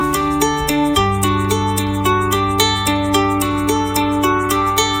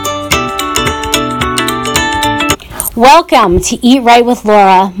Welcome to Eat Right with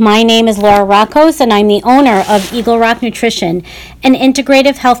Laura. My name is Laura Rockos, and I'm the owner of Eagle Rock Nutrition, an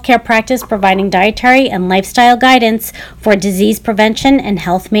integrative healthcare practice providing dietary and lifestyle guidance for disease prevention and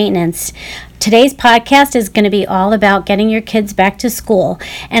health maintenance. Today's podcast is going to be all about getting your kids back to school,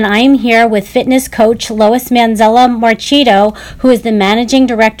 and I am here with fitness coach Lois Manzella Matchito, who is the managing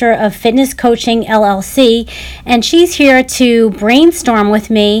director of Fitness Coaching LLC, and she's here to brainstorm with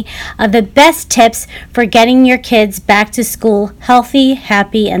me the best tips for getting your kids back to school healthy,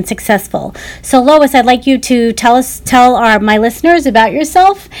 happy, and successful. So Lois, I'd like you to tell my listeners about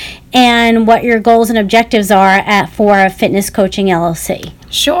yourself and what your goals and objectives are for Fitness Coaching LLC.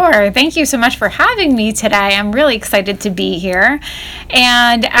 Sure. Thank you so much for having me today. I'm really excited to be here.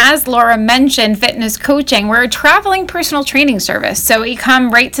 And as Laura mentioned, Fitness Coaching, we're a traveling personal training service. So we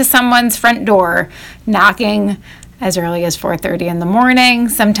come right to someone's front door, knocking as early as 4:30 in the morning,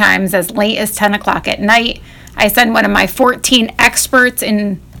 sometimes as late as 10 o'clock at night. I send one of my 14 experts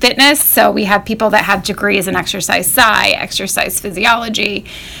in fitness. So we have people that have degrees in exercise sci, exercise physiology,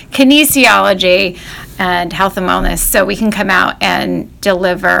 kinesiology, and health and wellness. So we can come out and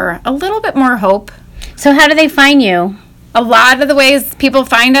deliver a little bit more hope. So how do they find you? A lot of the ways people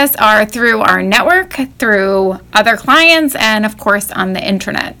find us are through our network, through other clients, and of course on the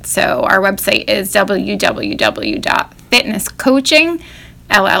internet. So our website is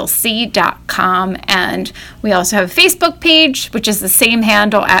www.fitnesscoachingllc.com, and we also have a Facebook page, which is the same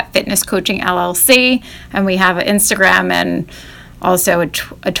handle at Fitness Coaching LLC, and we have an Instagram and also a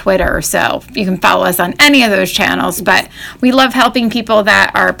Twitter, so you can follow us on any of those channels. But we love helping people that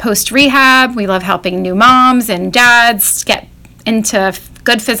are post-rehab. We love helping new moms and dads get into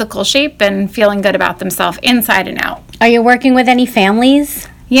good physical shape and feeling good about themselves inside and out. Are you working with any families?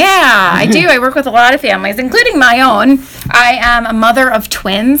 Yeah, I do. I work with a lot of families, including my own. I am a mother of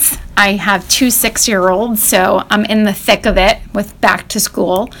twins. I have two 6-year-olds, so I'm in the thick of it with back to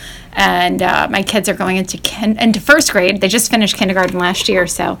school. And my kids are going into first grade. They just finished kindergarten last year,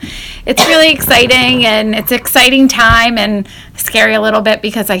 so it's really exciting, and it's an exciting time, and scary a little bit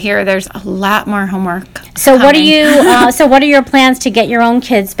because I hear there's a lot more homework. So coming. What are your plans to get your own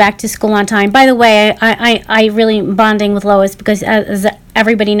kids back to school on time? By the way, I really bonding with Lois because as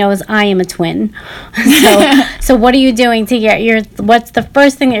everybody knows, I am a twin. So what are you doing to get what's the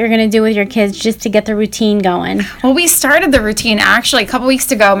first thing that you're going to do with your kids just to get the routine going? Well, we started the routine actually a couple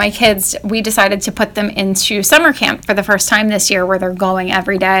weeks ago. My kids, we decided to put them into summer camp for the first time this year, where they're going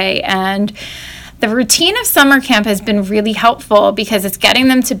every day. And the routine of summer camp has been really helpful because it's getting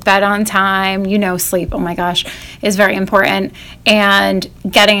them to bed on time. Sleep, oh my gosh, is very important. And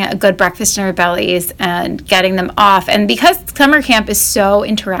getting a good breakfast in their bellies and getting them off. And because summer camp is so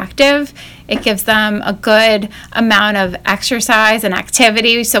interactive, it gives them a good amount of exercise and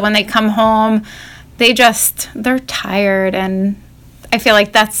activity. So when they come home, they're tired, and I feel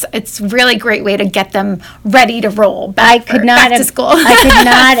like it's really great way to get them ready to roll back to school. I could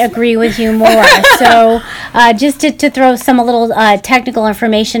not agree with you more. So just to throw some a little technical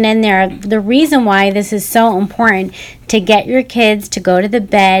information in there, the reason why this is so important to get your kids to go to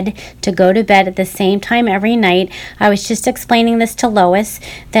bed at the same time every night. I was just explaining this to Lois,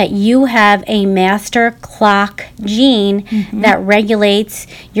 that you have a master clock gene that regulates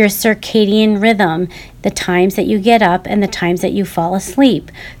your circadian rhythm, the times that you get up and the times that you fall asleep.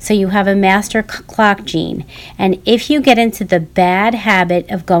 So you have a master clock gene. And if you get into the bad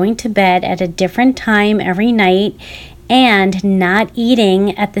habit of going to bed at a different time every night and not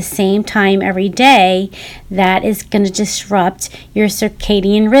eating at the same time every day, that is going to disrupt your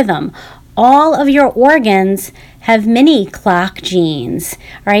circadian rhythm. All of your organs have mini clock genes,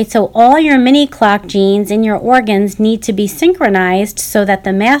 right? So all your mini clock genes in your organs need to be synchronized so that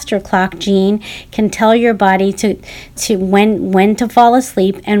the master clock gene can tell your body to when to fall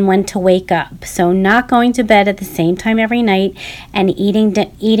asleep and when to wake up. So not going to bed at the same time every night and eating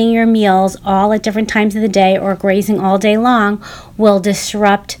your meals all at different times of the day or grazing all day long will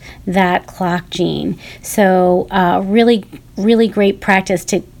disrupt that clock gene. So really, really great practice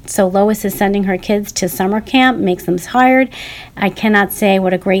So Lois is sending her kids to summer camp, makes them tired. I cannot say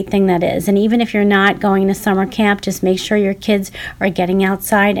what a great thing that is. And even if you're not going to summer camp, just make sure your kids are getting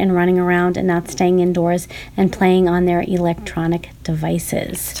outside and running around and not staying indoors and playing on their electronic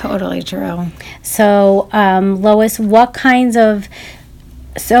devices. Totally true. So Lois,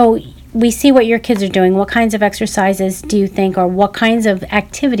 we see what your kids are doing. What kinds of exercises do you think, or what kinds of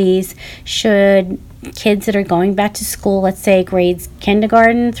activities should kids that are going back to school, let's say grades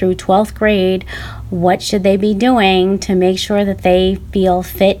kindergarten through 12th grade, what should they be doing to make sure that they feel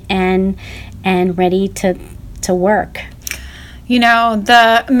fit and ready to work? You know,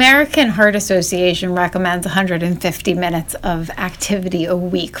 the American Heart Association recommends 150 minutes of activity a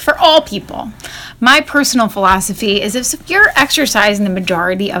week for all people. My personal philosophy is if you're exercising the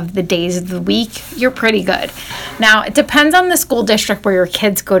majority of the days of the week, you're pretty good. Now, it depends on the school district where your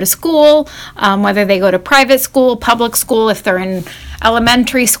kids go to school, whether they go to private school, public school, if they're in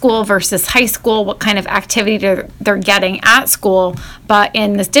elementary school versus high school, what kind of activity they're getting at school. But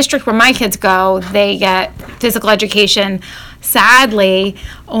in this district where my kids go, they get physical education, sadly,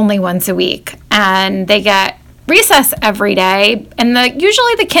 only once a week. And they get recess every day. And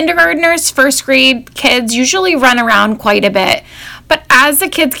usually the kindergartners, first grade kids usually run around quite a bit. But as the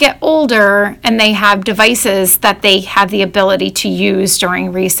kids get older and they have devices that they have the ability to use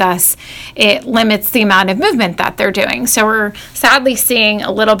during recess, it limits the amount of movement that they're doing. So we're sadly seeing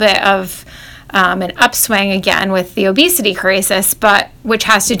a little bit of an upswing again with the obesity crisis, but which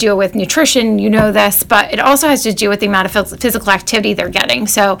has to do with nutrition, you know this, but it also has to do with the amount of physical activity they're getting.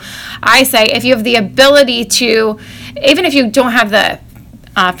 So I say if you have the ability to, even if you don't have the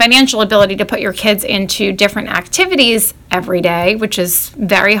financial ability to put your kids into different activities every day, which is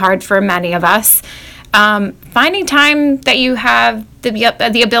very hard for many of us, finding time that you have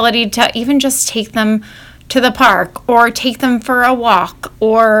the ability to even just take them to the park or take them for a walk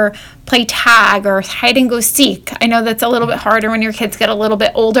or play tag or hide and go seek. I know that's a little bit harder when your kids get a little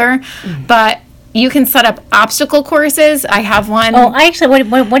bit older, but you can set up obstacle courses. I have one. Oh, actually,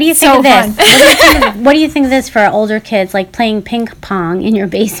 what do you think of this? What do you think of this for older kids, like playing ping pong in your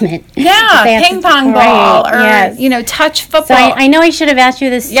basement? Yeah, ping pong ball or, touch football. So I know I should have asked you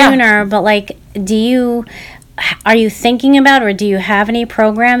this sooner, but like, are you thinking about, or do you have any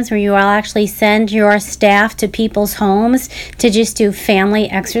programs where you will actually send your staff to people's homes to just do family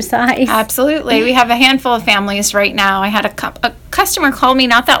exercise? Absolutely. We have a handful of families right now. I had a customer call me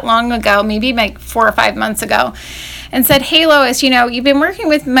not that long ago, maybe like 4 or 5 months ago, and said, "Hey, Lois, you've been working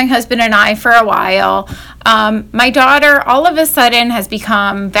with my husband and I for a while. My daughter all of a sudden has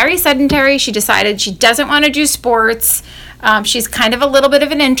become very sedentary. She decided she doesn't want to do sports. She's kind of a little bit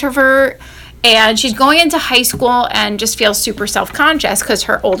of an introvert. And she's going into high school and just feels super self-conscious because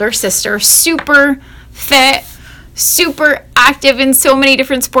her older sister, super fit, super active in so many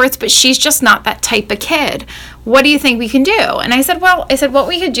different sports, but she's just not that type of kid. What do you think we can do?" And I said, what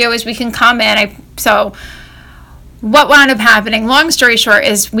we could do is we can come in. So what wound up happening, long story short,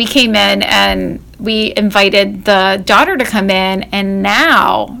 is we came in and we invited the daughter to come in, and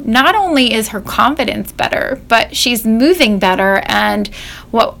now not only is her confidence better, but she's moving better. And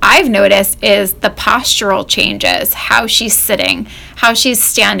what I've noticed is the postural changes, how she's sitting, how she's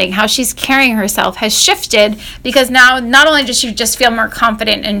standing, how she's carrying herself has shifted, because now not only does she just feel more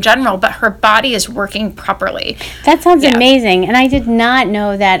confident in general, but her body is working properly. That sounds amazing. And I did not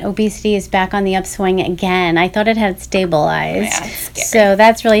know that obesity is back on the upswing again. I thought it had stabilized. Yeah, it's scary. So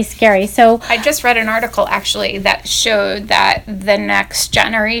that's really scary. So I just read an article actually that showed that the next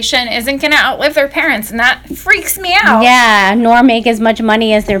generation isn't going to outlive their parents, and that freaks me out. Yeah, nor make as much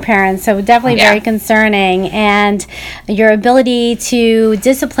money as their parents. So definitely very concerning. And your ability to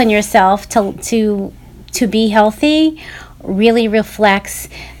discipline yourself to be healthy really reflects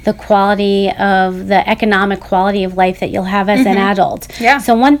the quality of the economic quality of life that you'll have as an adult. Yeah.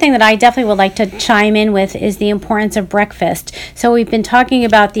 So one thing that I definitely would like to chime in with is the importance of breakfast. So we've been talking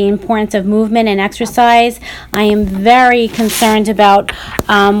about the importance of movement and exercise. I am very concerned about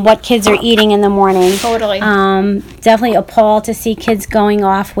what kids are eating in the morning. Totally. Definitely appalled to see kids going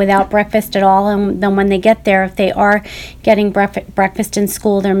off without breakfast at all. And then when they get there, if they are getting breakfast in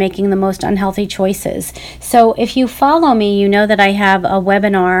school, they're making the most unhealthy choices. So if you follow me, you know that I have a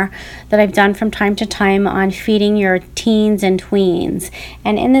webinar that I've done from time to time on feeding your teens and tweens.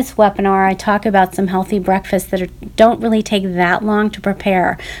 And in this webinar, I talk about some healthy breakfasts that don't really take that long to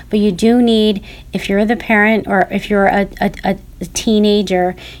prepare. But you do need, if you're the parent or if you're a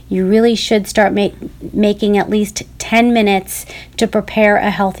teenager, you really should start making at least 10 minutes to prepare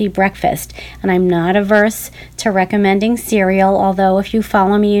a healthy breakfast. And I'm not averse to recommending cereal, although if you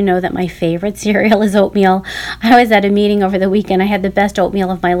follow me, you know that my favorite cereal is oatmeal. I was at a meeting over the weekend. I had the best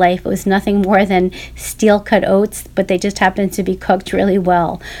oatmeal of my life. It was nothing more than steel-cut oats, but they just happened to be cooked really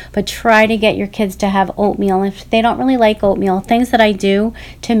well. But try to get your kids to have oatmeal. If they don't really like oatmeal, things that I do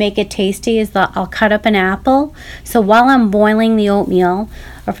to make it tasty is that I'll cut up an apple. So while I'm boiling the oatmeal,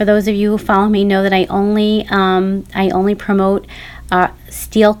 or for those of you who follow me know that I only promote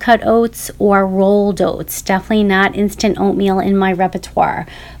steel cut oats or rolled oats. Definitely not instant oatmeal in my repertoire.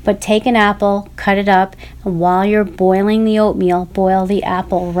 But take an apple, cut it up, and while you're boiling the oatmeal, boil the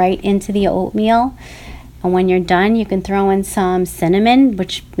apple right into the oatmeal. And when you're done, you can throw in some cinnamon,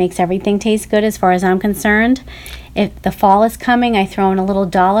 which makes everything taste good as far as I'm concerned. If the fall is coming, I throw in a little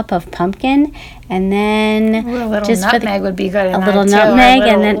dollop of pumpkin, and then a little nutmeg would be good. A little nutmeg,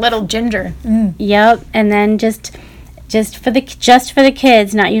 and then little ginger. Yep, and then just for the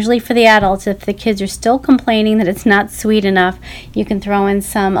kids, not usually for the adults. If the kids are still complaining that it's not sweet enough, you can throw in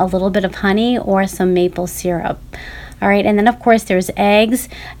a little bit of honey or some maple syrup. All right, and then of course there's eggs.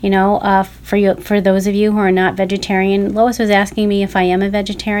 For those of you who are not vegetarian, Lois was asking me if I am a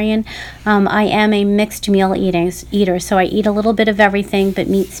vegetarian. I am a mixed meal eater, so I eat a little bit of everything, but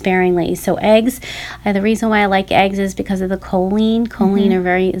meat sparingly. So eggs, the reason why I like eggs is because of the choline.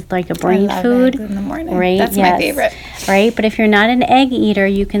 Choline is like a brain food. Eggs in the morning. Right? That's my favorite. Right, but if you're not an egg eater,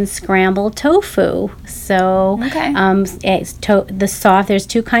 you can scramble tofu. So, there's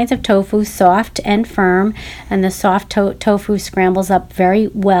two kinds of tofu, soft and firm, and the soft tofu scrambles up very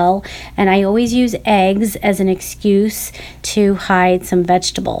well. And I always use eggs as an excuse to hide some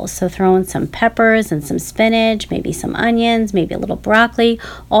vegetables. So throw in some peppers and some spinach, maybe some onions, maybe a little broccoli.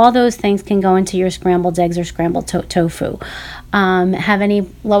 All those things can go into your scrambled eggs or scrambled tofu.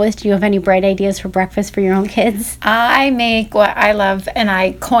 Lois, do you have any bright ideas for breakfast for your own kids? I make what I love, and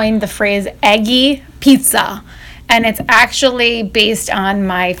I coined the phrase eggy pizza. And it's actually based on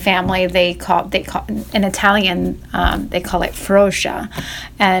my family. They call in Italian, they call it froscia.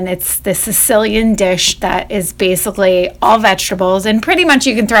 And it's the Sicilian dish that is basically all vegetables. And pretty much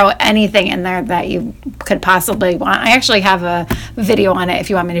you can throw anything in there that you could possibly want. I actually have a video on it if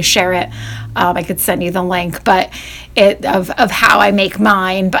you want me to share it. I could send you the link, but of how I make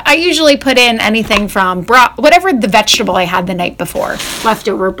mine. But I usually put in anything from whatever the vegetable I had the night before.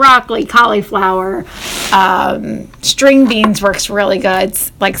 Leftover broccoli, cauliflower, string beans works really good,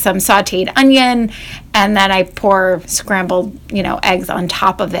 like some sauteed onion, and then I pour scrambled, eggs on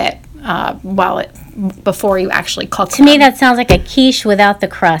top of it before you actually cook them. To me, that sounds like a quiche without the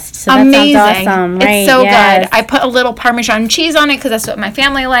crust. So that amazing. Sounds awesome, right? It's so good. I put a little Parmesan cheese on it because that's what my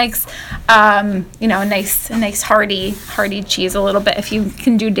family likes. A nice hearty cheese, a little bit if you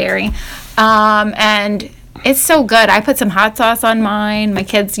can do dairy, and it's so good. I put some hot sauce on mine. My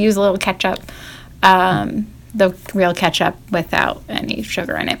kids use a little ketchup. The real ketchup without any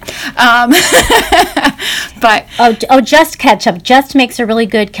sugar in it. But just ketchup. Just makes a really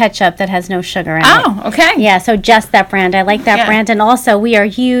good ketchup that has no sugar in it. Oh, okay. Yeah, so just that brand. I like that brand. And also, we are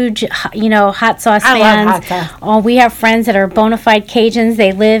huge, hot sauce fans. I love hot sauce. Oh, we have friends that are bona fide Cajuns.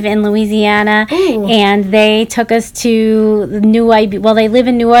 They live in Louisiana. Ooh. And they took us to they live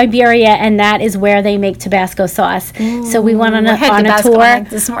in New Iberia, and that is where they make Tabasco sauce. Ooh. So we went on a tour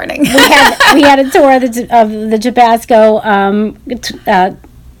this morning. we had a tour of the Tabasco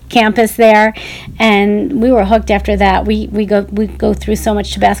campus there, and we were hooked after that. We go through so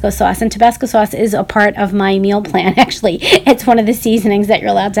much Tabasco sauce, and Tabasco sauce is a part of my meal plan. Actually, it's one of the seasonings that you're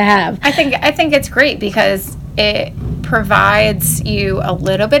allowed to have. I think it's great because it provides you a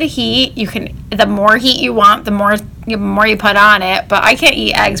little bit of heat. The more heat you want, the more you put on it. But I can't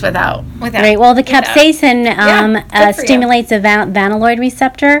eat eggs without. Right. Well, the capsaicin stimulates the vanilloid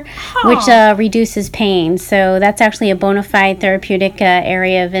receptor, which reduces pain. So that's actually a bona fide therapeutic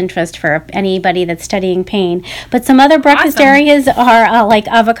area of interest for anybody that's studying pain. But some other breakfast areas are like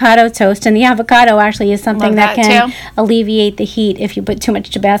avocado toast, and the avocado actually is something that can alleviate the heat if you put too much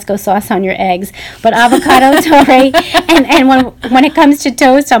Tabasco sauce on your eggs. But avocado toast, right? And when it comes to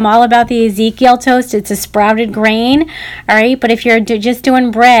toast, I'm all about the Ezekiel toast. It's a sprouted grain. All right, but if you're just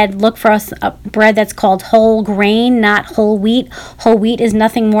doing bread, look for a bread that's called whole grain, not whole wheat. Whole wheat is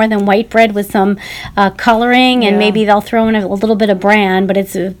nothing more than white bread with some coloring, and maybe they'll throw in a little bit of bran, but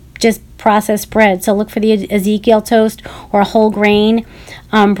it's just processed bread. So look for the Ezekiel toast or a whole grain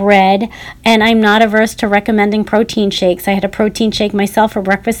bread. And I'm not averse to recommending protein shakes. I had a protein shake myself for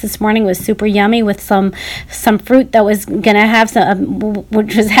breakfast this morning. It was super yummy with some fruit that was gonna have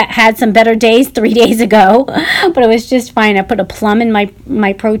which had some better days 3 days ago, but it was just fine. I put a plum in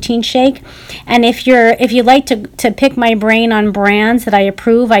my protein shake. And if you like to pick my brain on brands that I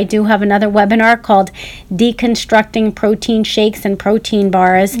approve, I do have another webinar called Deconstructing Protein Shakes and Protein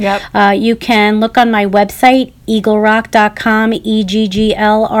Bars. Yep. You can look on my website, eaglerock.com,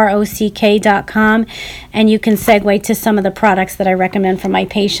 EGGLROCK.com, and you can segue to some of the products that I recommend for my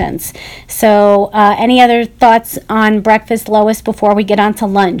patients. So any other thoughts on breakfast, Lois, before we get on to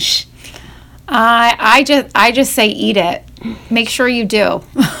lunch? I just say eat it. Make sure you do.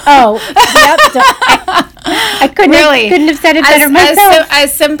 Oh, yep. I couldn't have said it better myself.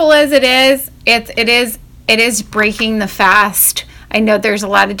 As simple as it is, it is breaking the fast. I know there's a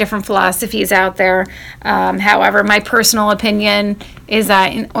lot of different philosophies out there. However, my personal opinion is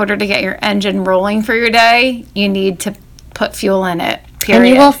that in order to get your engine rolling for your day, you need to put fuel in it. Period. And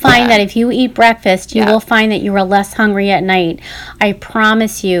you will find that if you eat breakfast, you will find that you are less hungry at night. I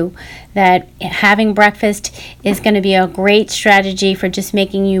promise you that having breakfast is going to be a great strategy for just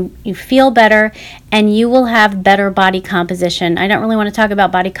making you feel better, and you will have better body composition. I don't really want to talk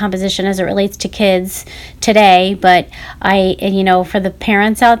about body composition as it relates to kids today, but for the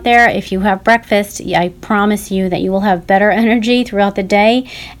parents out there, if you have breakfast, I promise you that you will have better energy throughout the day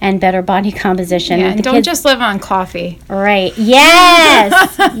and better body composition. Yeah, and don't just live on coffee. Right.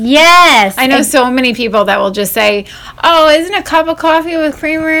 Yes. Yes. I know so many people that will just say, oh, isn't a cup of coffee with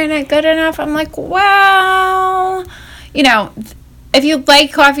creamer in it good enough? I'm like, well, if you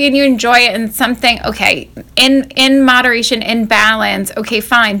like coffee and you enjoy it and something, okay, in moderation, in balance, okay,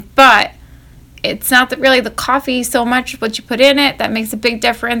 fine. But it's not really the coffee so much what you put in it that makes a big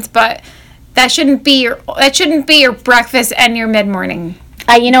difference. But that shouldn't be your breakfast and your mid-morning.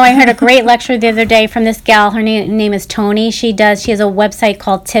 I heard a great lecture the other day from this gal. Her name is Tony. She has a website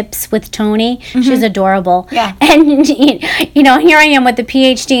called Tips with Tony. Mm-hmm. She's adorable. Yeah. And, here I am with the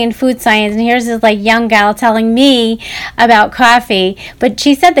PhD in food science, and here's this, young gal telling me about coffee. But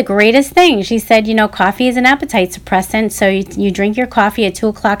she said the greatest thing. She said, coffee is an appetite suppressant, so you drink your coffee at 2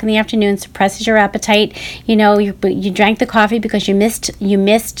 o'clock in the afternoon, suppresses your appetite. You drank the coffee because you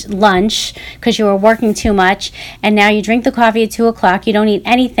missed lunch because you were working too much, and now you drink the coffee at 2 o'clock. You don't eat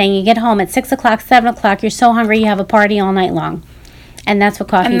anything. You get home at 6 o'clock, 7 o'clock. You're so hungry, you have a party all night long. And that's what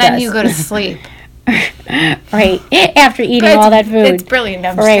coffee does. And then you go to sleep. Right. After eating all that food. It's brilliant.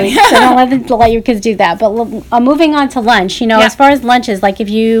 Right. So don't let your kids do that. But moving on to lunch, as far as lunches, if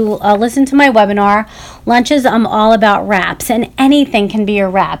you listen to my webinar, lunches, I'm all about wraps. And anything can be a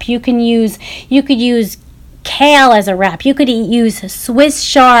wrap. You could use kale as a wrap. You could use Swiss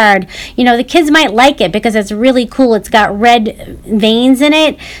chard. The kids might like it because it's really cool. It's got red veins in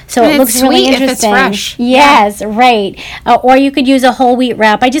it, so it looks really interesting. If it's fresh. Yes, right. Or you could use a whole wheat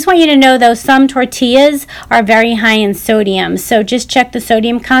wrap. I just want you to know, though, some tortillas are very high in sodium, so just check the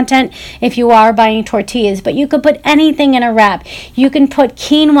sodium content if you are buying tortillas. But you could put anything in a wrap. You can put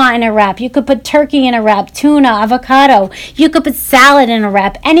quinoa in a wrap. You could put turkey in a wrap, tuna, avocado. You could put salad in a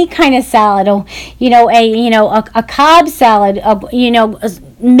wrap, any kind of salad. A Cobb salad,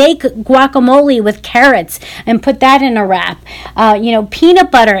 make guacamole with carrots and put that in a wrap,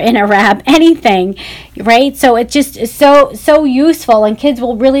 peanut butter in a wrap, anything, right? So it just is so useful, and kids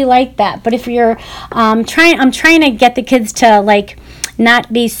will really like that. But if you're I'm trying to get the kids to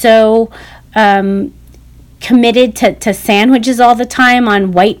not be so committed to sandwiches all the time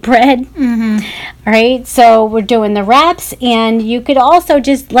on white bread. Mm-hmm. All right, so we're doing the wraps, and you could also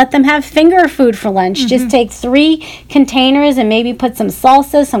just let them have finger food for lunch. Mm-hmm. Just take 3 containers and maybe put some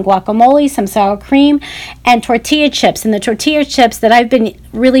salsa, some guacamole, some sour cream, and tortilla chips. And the tortilla chips that I've been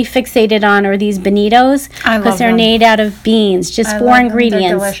really fixated on are these Bonitos, because they're made out of beans. Just 4 ingredients.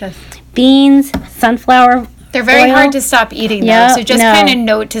 They're delicious. Beans, sunflower. They're very hard to stop eating, though. So just kind of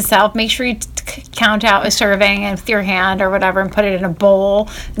note to self, make sure you count out a serving with your hand or whatever and put it in a bowl.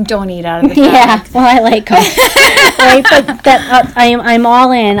 Don't eat out of the bag. Yeah, well, I like them. Right, but that I'm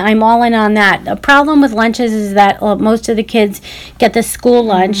all in. I'm all in on that. The problem with lunches is that most of the kids get the school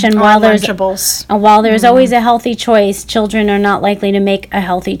lunch, and while there's always a healthy choice, children are not likely to make a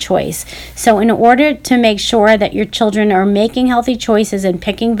healthy choice. So in order to make sure that your children are making healthy choices and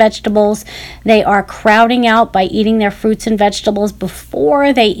picking vegetables, they are crowding out by eating their fruits and vegetables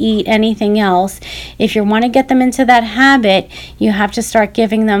before they eat anything else. If you want to get them into that habit, you have to start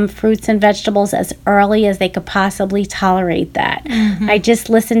giving them fruits and vegetables as early as they could possibly tolerate that. Mm-hmm. I just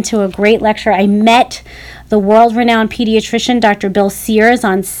listened to a great lecture. I met the world-renowned pediatrician, Dr. Bill Sears,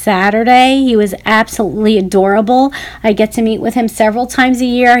 on Saturday. He was absolutely adorable. I get to meet with him several times a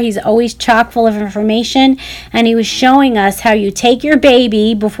year. He's always chock full of information, and he was showing us how you take your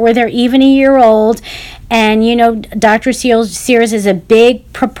baby before they're even a year old. And, Dr. Sears is a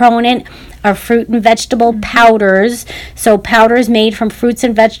big proponent of fruit and vegetable powders, so powders made from fruits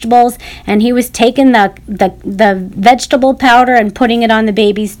and vegetables, and he was taking the vegetable powder and putting it on the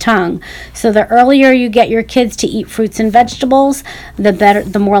baby's tongue. So the earlier you get your kids to eat fruits and vegetables, the better,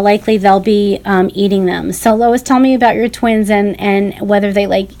 the more likely they'll be eating them. So Lois, tell me about your twins and whether they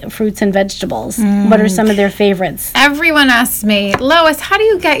like fruits and vegetables. What are some of their favorites? Everyone asks me, Lois, how do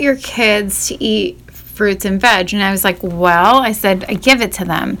you get your kids to eat fruits and veg? And I was like, I said, I give it to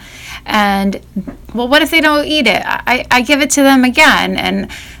them. And, what if they don't eat it? I give it to them again.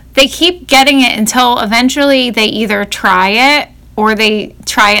 And they keep getting it until eventually they either try it, or they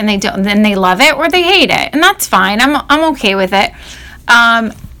try it and they don't, and then they love it, or they hate it. And that's fine. I'm okay with it.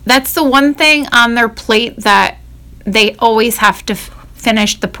 That's the one thing on their plate that they always have to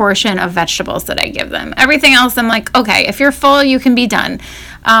finish the portion of vegetables that I give them. Everything else, I'm like, okay, if you're full, you can be done.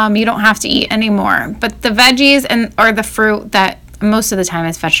 You don't have to eat anymore. But the veggies or the fruit that most of the time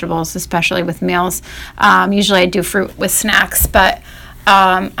it's vegetables, especially with meals. Usually I do fruit with snacks, but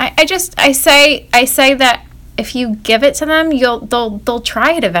I say that if you give it to them, they'll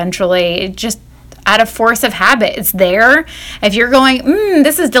try it eventually. Just out of force of habit, it's there. If you're going,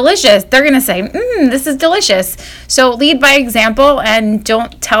 this is delicious, they're gonna say, this is delicious. So lead by example and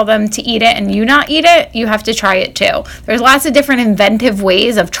don't tell them to eat it and you not eat it. You have to try it too. There's lots of different inventive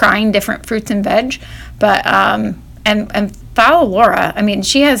ways of trying different fruits and veg, but and follow Laura. I mean,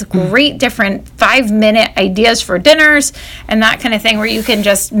 she has great different 5-minute ideas for dinners and that kind of thing where you can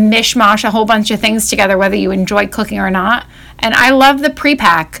just mishmash a whole bunch of things together, whether you enjoy cooking or not. And I love the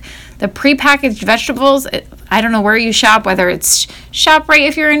pre-pack. The prepackaged vegetables, I don't know where you shop, whether it's ShopRite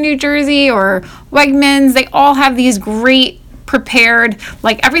if you're in New Jersey or Wegmans, they all have these great prepared,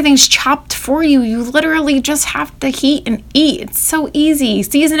 like everything's chopped for you. You literally just have to heat and eat. It's so easy.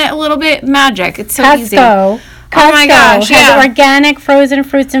 Season it a little bit, magic. It's so easy. Costco oh my gosh, has organic frozen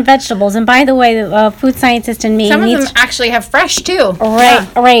fruits and vegetables. And by the way, the food scientist in me some of them actually have fresh too.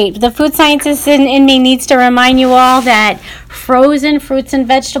 Right. The food scientist in me needs to remind you all that frozen fruits and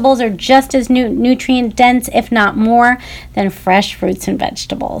vegetables are just as nutrient dense, if not more, than fresh fruits and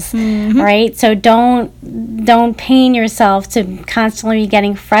vegetables. Right? So don't pain yourself to constantly be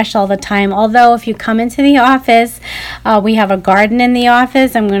getting fresh all the time. Although if you come into the office, we have a garden in the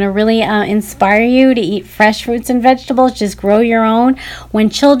office. I'm going to really inspire you to eat fresh fruits and vegetables. Just grow your own. When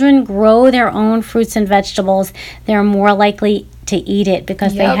children grow their own fruits and vegetables, they're more likely to eat it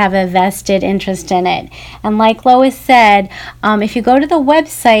because they have a vested interest in it. And like Lois said, if you go to the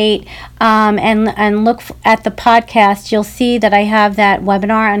website and look at the podcast, you'll see that I have that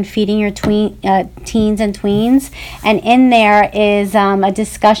webinar on feeding your teens and tweens. And in there is a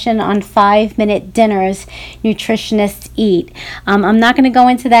discussion on 5-minute dinners nutritionists eat. I'm not going to go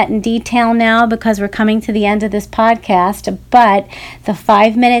into that in detail now because we're coming to the end of this podcast, but the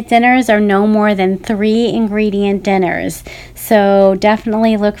 5-minute dinners are no more than 3 ingredient dinners. So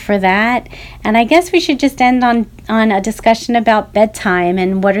definitely look for that. And I guess we should just end on a discussion about bedtime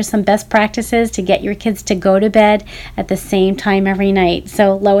and what are some best practices to get your kids to go to bed at the same time every night.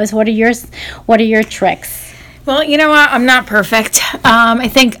 So Lois, what are your tricks? Well, you know what? I'm not perfect. I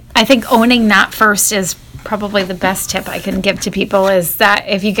think owning that first is probably the best tip I can give to people is that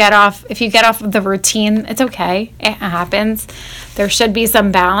if you get off of the routine, it's okay. It happens. There should be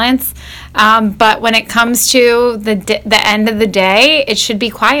some balance. But when it comes to the end of the day, it should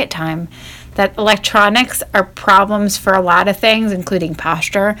be quiet time. That electronics are problems for a lot of things, including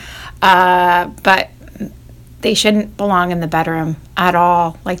posture. But they shouldn't belong in the bedroom at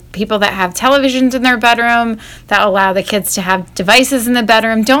all. Like people that have televisions in their bedroom, that allow the kids to have devices in the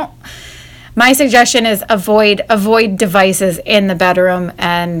bedroom, my suggestion is avoid devices in the bedroom.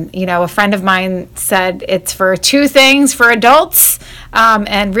 And, a friend of mine said it's for 2 things for adults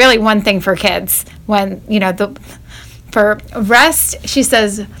and really 1 thing for kids. When, for rest, she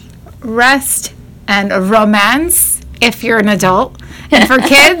says rest and romance if you're an adult. And for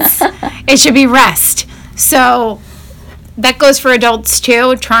kids, it should be rest. So that goes for adults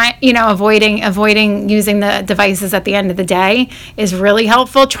too. Avoiding using the devices at the end of the day is really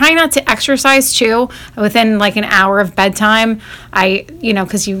helpful. Try not to exercise too within like an hour of bedtime.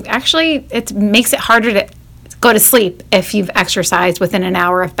 Because it makes it harder to go to sleep if you've exercised within an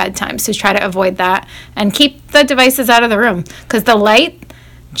hour of bedtime. So try to avoid that and keep the devices out of the room because the light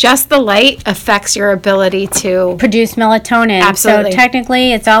affects your ability to produce melatonin. Absolutely. So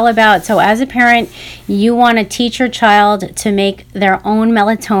technically it's all about, so as a parent, you want to teach your child to make their own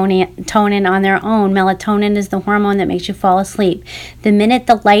melatonin on their own. Melatonin is the hormone that makes you fall asleep. The minute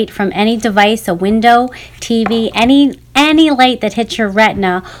the light from any device, a window, TV, any light that hits your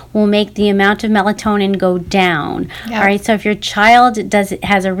retina will make the amount of melatonin go down. Yep. All right, so if your child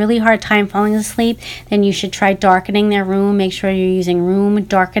has a really hard time falling asleep, then you should try darkening their room. Make sure you're using room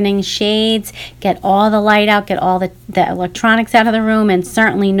darkening shades. Get all the light out, get all the electronics out of the room, and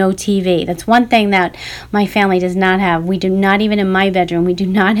certainly no TV. That's one thing that my family does not have. We do not, even in my bedroom, we do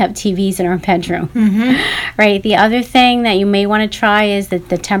not have TVs in our bedroom. Right, the other thing that you may want to try is that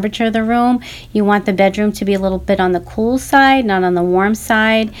the temperature of the room. You want the bedroom to be a little bit on the cool side, not on the warm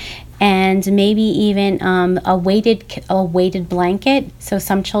side, and maybe even a weighted blanket. So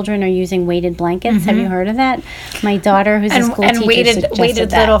some children are using weighted blankets. Have you heard of that? My daughter, who's a school teacher, suggested weighted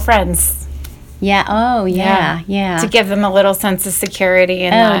that. little friends. Yeah. Oh, yeah. To give them a little sense of security.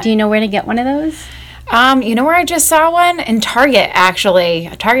 Do you know where to get one of those? You know where I just saw one? In Target, actually.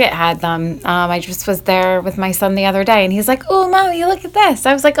 Target had them. I just was there with my son the other day, and he's like, "Oh, Mommy, look at this."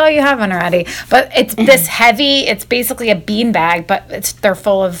 I was like, "Oh, you have one already." But it's this heavy. It's basically a bean bag, but they're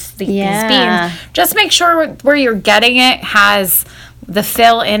full of these beans. Just make sure where you're getting it has the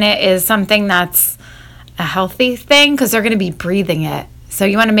fill in it is something that's a healthy thing, because they're going to be breathing it. So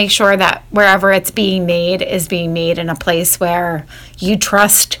you want to make sure that wherever it's being made is being made in a place where you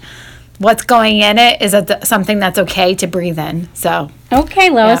trust what's going in it is something that's okay to breathe in. So okay,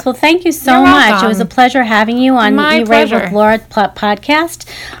 Lois. Yeah. Well, thank you so much. It was a pleasure having you on Eat Right with Laura podcast.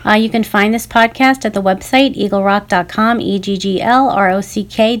 You can find this podcast at the website eaglerock.com,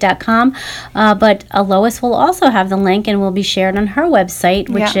 EGGLROCK.com. But Lois will also have the link and will be shared on her website,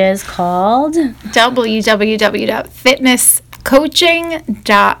 which is called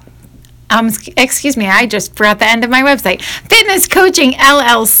www.fitnesscoaching.com. Excuse me, I just forgot the end of my website.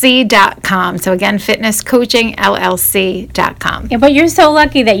 FitnessCoachingLLC.com. So again, FitnessCoachingLLC.com. Yeah, but you're so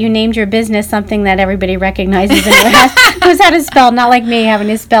lucky that you named your business something that everybody recognizes and knows how to spell, not like me having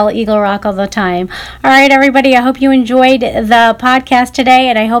to spell Eagle Rock all the time. All right, everybody, I hope you enjoyed the podcast today,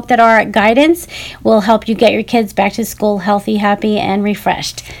 and I hope that our guidance will help you get your kids back to school healthy, happy, and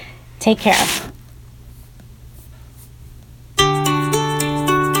refreshed. Take care.